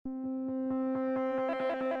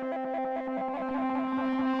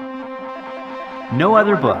No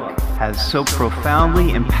other book has so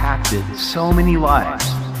profoundly impacted so many lives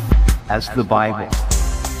as the Bible.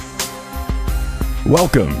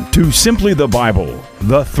 Welcome to Simply the Bible,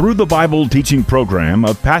 the Through the Bible teaching program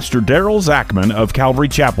of Pastor Daryl Zachman of Calvary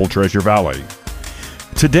Chapel, Treasure Valley.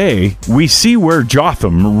 Today, we see where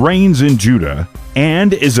Jotham reigns in Judah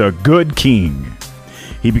and is a good king.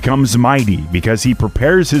 He becomes mighty because he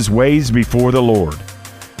prepares his ways before the Lord.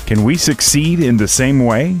 Can we succeed in the same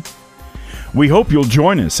way? We hope you'll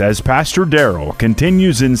join us as Pastor Daryl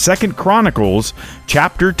continues in 2 Chronicles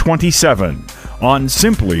chapter 27 on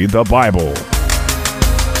Simply the Bible.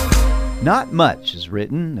 Not much is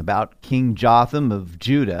written about King Jotham of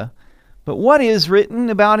Judah, but what is written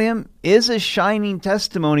about him is a shining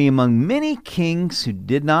testimony among many kings who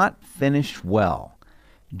did not finish well.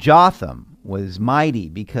 Jotham was mighty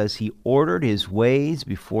because he ordered his ways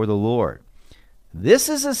before the Lord. This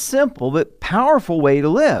is a simple but powerful way to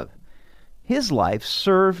live. His life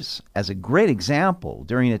serves as a great example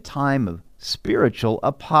during a time of spiritual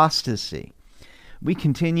apostasy. We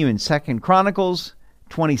continue in 2 Chronicles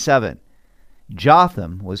 27.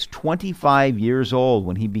 Jotham was 25 years old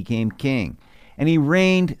when he became king, and he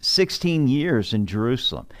reigned 16 years in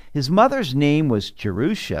Jerusalem. His mother's name was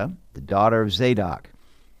Jerusha, the daughter of Zadok.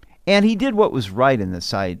 And he did what was right in the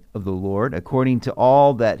sight of the Lord, according to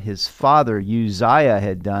all that his father Uzziah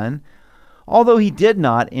had done, although he did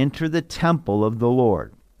not enter the temple of the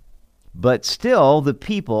Lord. But still the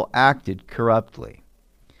people acted corruptly.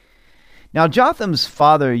 Now Jotham's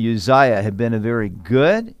father Uzziah had been a very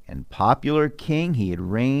good and popular king. He had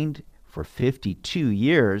reigned for 52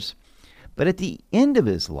 years. But at the end of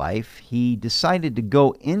his life, he decided to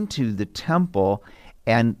go into the temple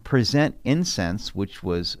and present incense, which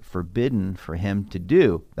was forbidden for him to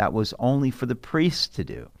do. That was only for the priests to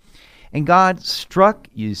do. And God struck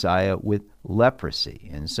Uzziah with leprosy,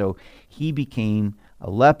 and so he became a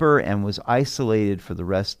leper and was isolated for the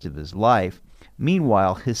rest of his life.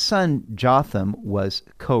 Meanwhile, his son Jotham was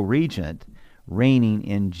co-regent, reigning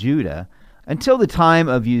in Judah, until the time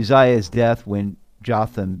of Uzziah's death when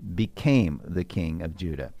Jotham became the king of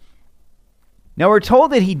Judah. Now we're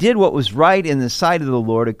told that he did what was right in the sight of the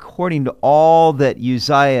Lord according to all that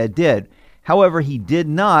Uzziah did. However, he did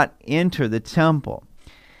not enter the temple.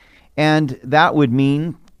 And that would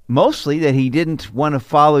mean mostly that he didn't want to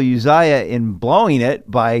follow Uzziah in blowing it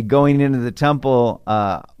by going into the temple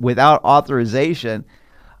without authorization.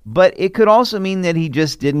 But it could also mean that he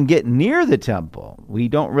just didn't get near the temple. We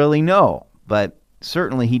don't really know. But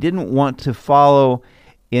certainly he didn't want to follow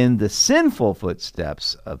in the sinful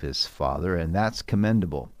footsteps of his father, and that's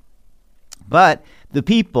commendable. But the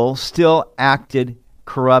people still acted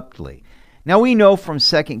corruptly. Now we know from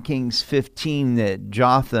 2 Kings 15 that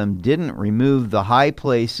Jotham didn't remove the high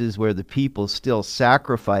places where the people still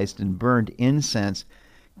sacrificed and burned incense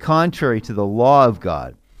contrary to the law of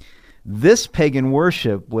God. This pagan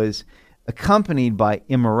worship was accompanied by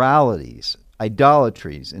immoralities,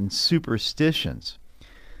 idolatries, and superstitions.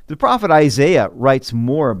 The prophet Isaiah writes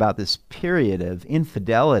more about this period of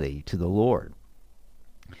infidelity to the Lord.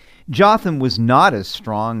 Jotham was not as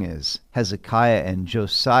strong as Hezekiah and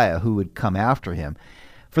Josiah, who would come after him,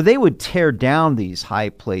 for they would tear down these high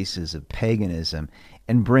places of paganism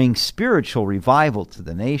and bring spiritual revival to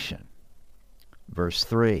the nation. Verse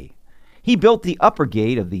 3, he built the upper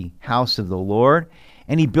gate of the house of the Lord,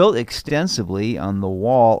 and he built extensively on the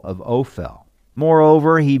wall of Ophel.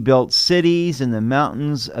 Moreover, he built cities in the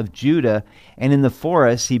mountains of Judah, and in the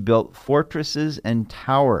forests he built fortresses and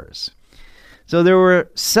towers. So there were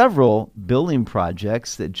several building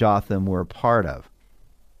projects that Jotham were a part of.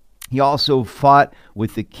 He also fought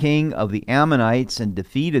with the king of the Ammonites and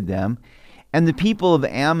defeated them, and the people of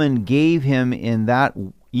Ammon gave him in that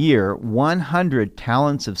year 100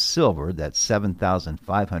 talents of silver, that's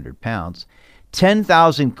 7,500 pounds,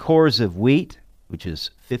 10,000 cores of wheat, which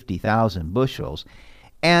is 50,000 bushels,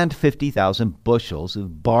 and 50,000 bushels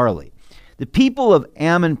of barley. The people of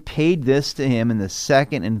Ammon paid this to him in the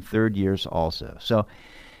second and third years also.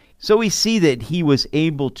 So we see that he was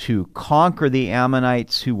able to conquer the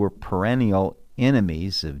Ammonites, who were perennial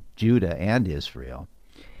enemies of Judah and Israel,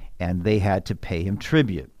 and they had to pay him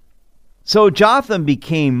tribute. So Jotham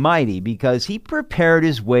became mighty because he prepared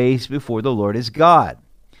his ways before the Lord his God.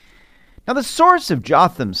 Now the source of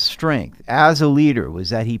Jotham's strength as a leader was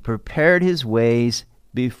that he prepared his ways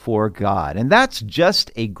before God. And that's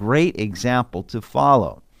just a great example to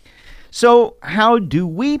follow. So how do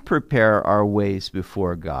we prepare our ways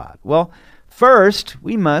before God? Well, first,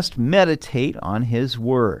 we must meditate on His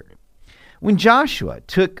Word. When Joshua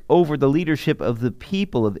took over the leadership of the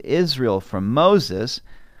people of Israel from Moses,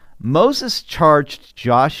 Moses charged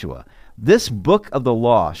Joshua, This book of the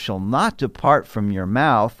law shall not depart from your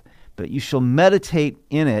mouth, but you shall meditate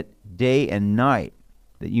in it day and night,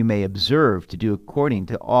 that you may observe to do according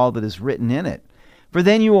to all that is written in it. For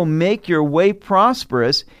then you will make your way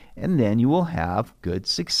prosperous, and then you will have good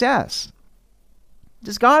success.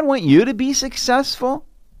 Does God want you to be successful?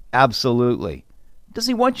 Absolutely. Does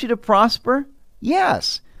he want you to prosper?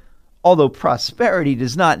 Yes. Although prosperity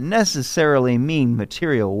does not necessarily mean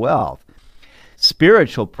material wealth.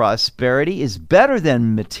 Spiritual prosperity is better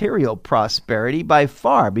than material prosperity by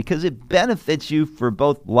far because it benefits you for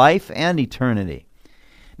both life and eternity.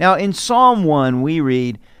 Now, in Psalm 1, we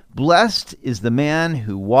read, "Blessed is the man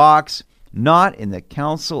who walks not in the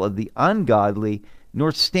counsel of the ungodly,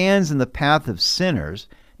 nor stands in the path of sinners,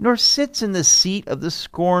 nor sits in the seat of the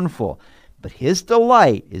scornful. But his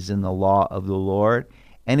delight is in the law of the Lord,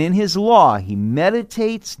 and in his law he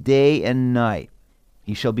meditates day and night.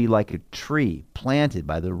 He shall be like a tree planted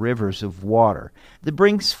by the rivers of water, that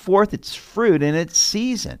brings forth its fruit in its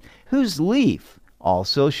season, whose leaf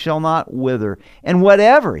also shall not wither, and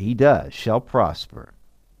whatever he does shall prosper."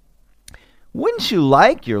 Wouldn't you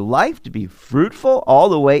like your life to be fruitful all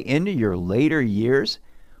the way into your later years?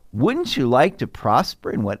 Wouldn't you like to prosper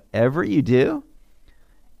in whatever you do?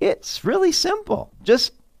 It's really simple.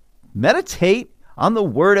 Just meditate on the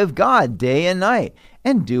Word of God day and night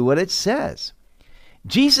and do what it says.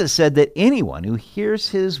 Jesus said that anyone who hears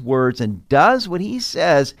his words and does what he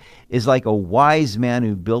says is like a wise man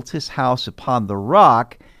who built his house upon the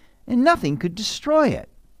rock, and nothing could destroy it.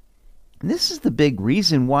 And this is the big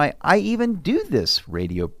reason why I even do this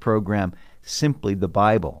radio program, Simply the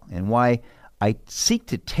Bible, and why I seek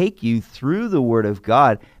to take you through the Word of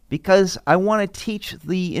God, because I want to teach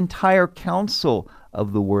the entire counsel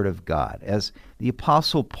of the Word of God. As the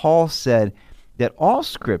Apostle Paul said, that all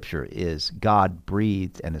Scripture is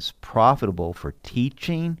God-breathed and is profitable for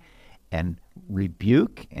teaching and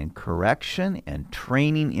rebuke and correction and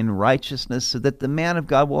training in righteousness, so that the man of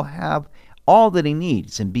God will have all that he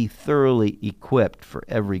needs and be thoroughly equipped for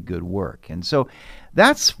every good work. And so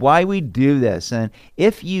that's why we do this. And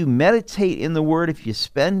if you meditate in the Word, if you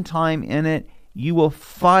spend time in it, you will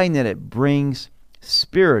find that it brings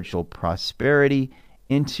spiritual prosperity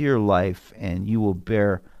into your life, and you will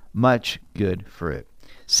bear much good fruit.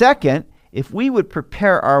 Second, if we would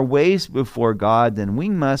prepare our ways before God, then we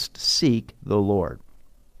must seek the Lord.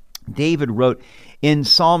 David wrote in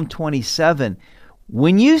Psalm 27,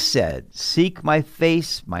 "When you said, 'Seek my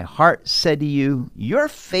face,' my heart said to you, 'Your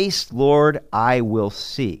face, Lord, I will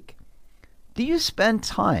seek.'" Do you spend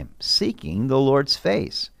time seeking the Lord's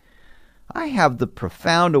face? I have the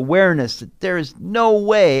profound awareness that there is no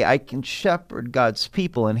way I can shepherd God's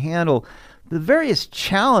people and handle the various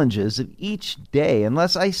challenges of each day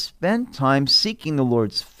unless I spend time seeking the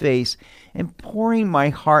Lord's face and pouring my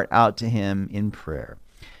heart out to Him in prayer.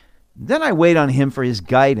 Then I wait on Him for His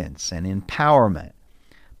guidance and empowerment.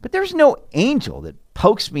 But there's no angel that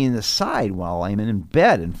pokes me in the side while I'm in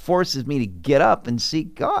bed and forces me to get up and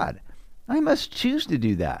seek God. I must choose to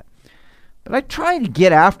do that. But I try to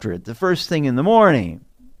get after it the first thing in the morning.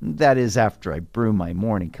 That is, after I brew my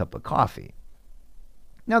morning cup of coffee.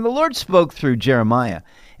 Now the Lord spoke through Jeremiah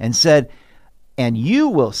and said, "And you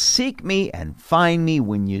will seek me and find me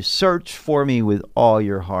when you search for me with all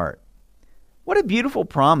your heart." What a beautiful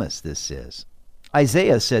promise this is.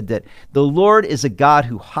 Isaiah said that the Lord is a God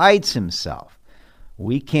who hides himself.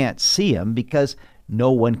 We can't see him because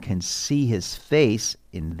no one can see his face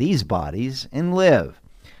in these bodies and live.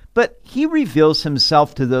 But he reveals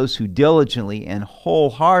himself to those who diligently and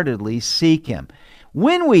wholeheartedly seek him.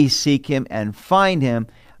 When we seek him and find him,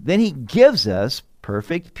 then he gives us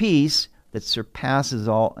perfect peace that surpasses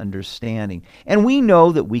all understanding. And we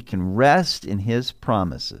know that we can rest in his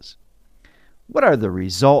promises. What are the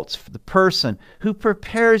results for the person who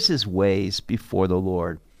prepares his ways before the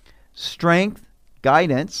Lord? Strength,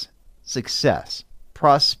 guidance, success,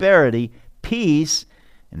 prosperity, peace,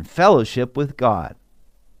 and fellowship with God.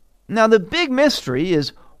 Now the big mystery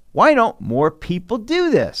is, why don't more people do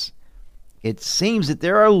this? It seems that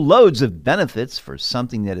there are loads of benefits for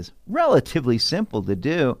something that is relatively simple to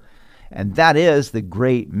do, and that is the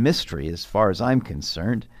great mystery as far as I'm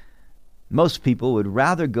concerned. Most people would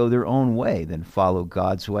rather go their own way than follow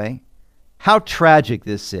God's way. How tragic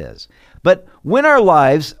this is. But when our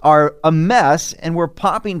lives are a mess and we're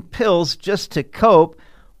popping pills just to cope,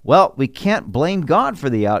 well, we can't blame God for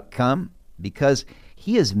the outcome, because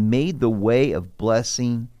he has made the way of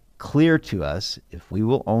blessing clear to us if we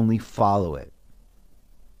will only follow it.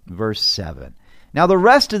 Verse 7. Now the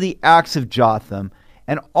rest of the acts of Jotham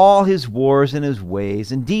and all his wars and his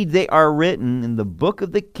ways, indeed they are written in the book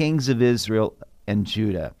of the kings of Israel and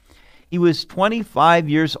Judah. He was 25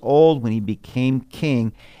 years old when he became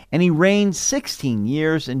king, and he reigned 16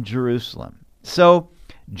 years in Jerusalem. So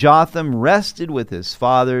Jotham rested with his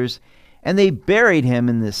fathers, and they buried him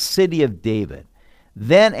in the city of David.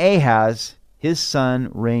 Then Ahaz, his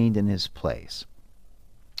son, reigned in his place.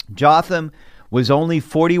 Jotham was only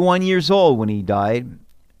 41 years old when he died.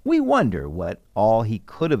 We wonder what all he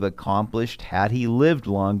could have accomplished had he lived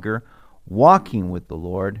longer, walking with the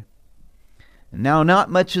Lord. Now, not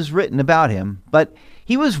much is written about him, but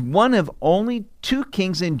he was one of only 2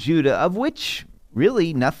 kings in Judah, of which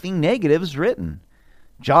really nothing negative is written.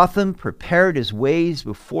 Jotham prepared his ways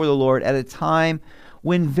before the Lord at a time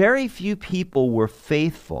when very few people were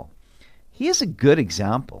faithful. He is a good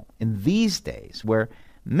example in these days where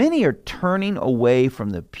many are turning away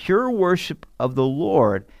from the pure worship of the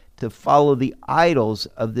Lord to follow the idols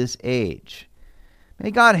of this age. May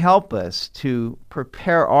God help us to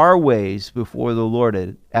prepare our ways before the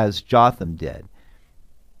Lord as Jotham did.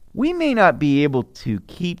 We may not be able to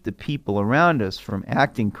keep the people around us from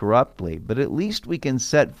acting corruptly, but at least we can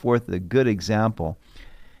set forth a good example.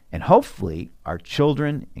 And hopefully our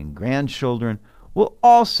children and grandchildren will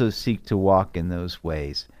also seek to walk in those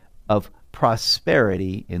ways of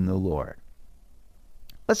prosperity in the Lord.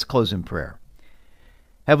 Let's close in prayer.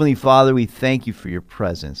 Heavenly Father, we thank you for your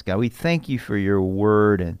presence. God, we thank you for your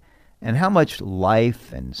word and how much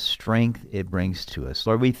life and strength it brings to us.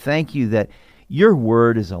 Lord, we thank you that your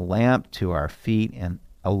word is a lamp to our feet and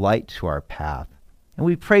a light to our path. And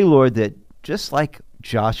we pray, Lord, that just like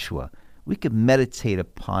Joshua, we could meditate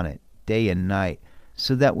upon it day and night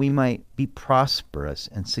so that we might be prosperous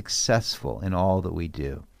and successful in all that we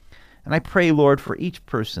do. And I pray, Lord, for each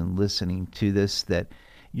person listening to this, that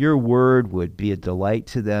your word would be a delight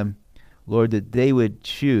to them. Lord, that they would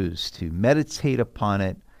choose to meditate upon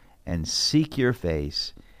it and seek your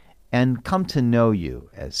face and come to know you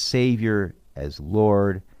as Savior, as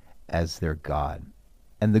Lord, as their God,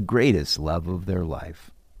 and the greatest love of their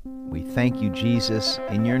life. We thank you, Jesus.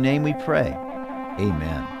 In your name we pray.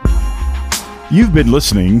 Amen. You've been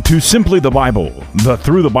listening to Simply the Bible, the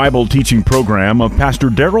Through the Bible teaching program of Pastor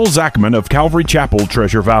Daryl Zachman of Calvary Chapel,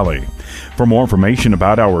 Treasure Valley. For more information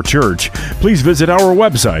about our church, please visit our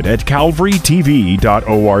website at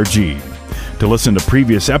calvarytv.org. To listen to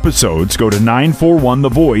previous episodes, go to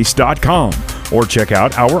 941thevoice.com or check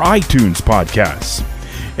out our iTunes podcasts.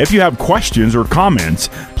 If you have questions or comments,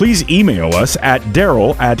 please email us at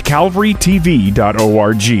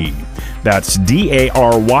daryl@calvarytv.org. That's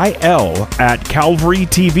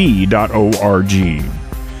DARYL@calvarytv.org.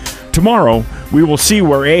 Tomorrow, we will see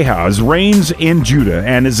where Ahaz reigns in Judah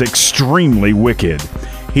and is extremely wicked.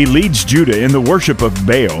 He leads Judah in the worship of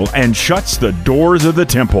Baal and shuts the doors of the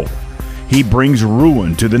temple. He brings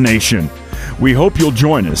ruin to the nation. We hope you'll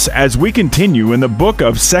join us as we continue in the book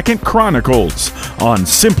of 2 Chronicles on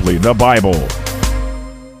Simply the Bible.